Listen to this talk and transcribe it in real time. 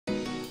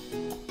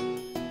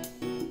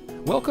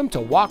Welcome to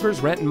Walker's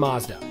Renton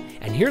Mazda,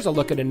 and here's a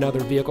look at another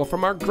vehicle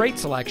from our great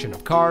selection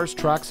of cars,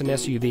 trucks, and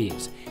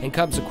SUVs, and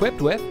comes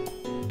equipped with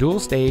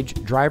dual-stage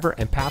driver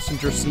and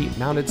passenger seat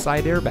mounted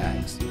side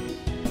airbags,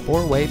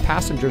 4-way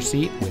passenger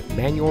seat with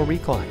manual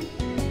recline,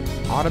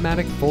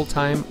 automatic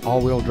full-time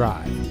all-wheel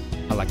drive,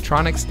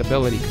 electronic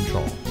stability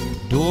control,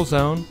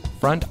 dual-zone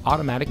front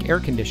automatic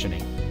air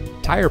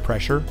conditioning, tire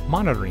pressure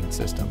monitoring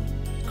system,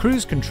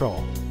 cruise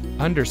control,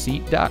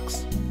 under-seat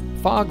ducts,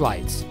 fog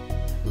lights,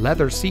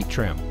 leather seat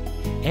trim,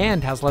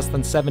 and has less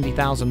than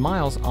 70,000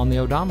 miles on the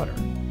odometer.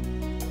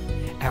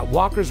 At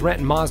Walker's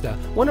Renton Mazda,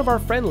 one of our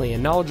friendly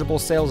and knowledgeable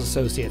sales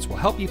associates will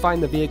help you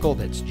find the vehicle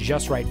that's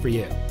just right for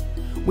you.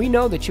 We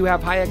know that you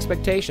have high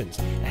expectations,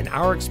 and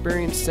our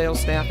experienced sales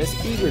staff is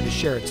eager to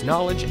share its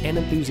knowledge and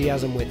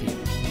enthusiasm with you.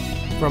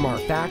 From our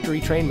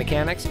factory-trained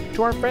mechanics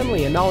to our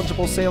friendly and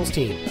knowledgeable sales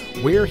team,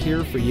 we're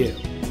here for you.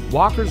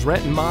 Walker's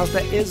Renton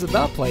Mazda is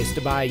the place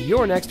to buy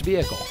your next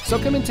vehicle, so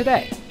come in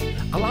today.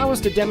 Allow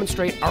us to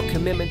demonstrate our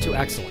commitment to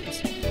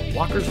excellence.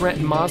 Walker's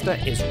Renton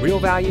Mazda is real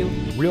value,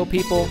 real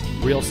people,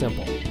 real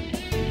simple.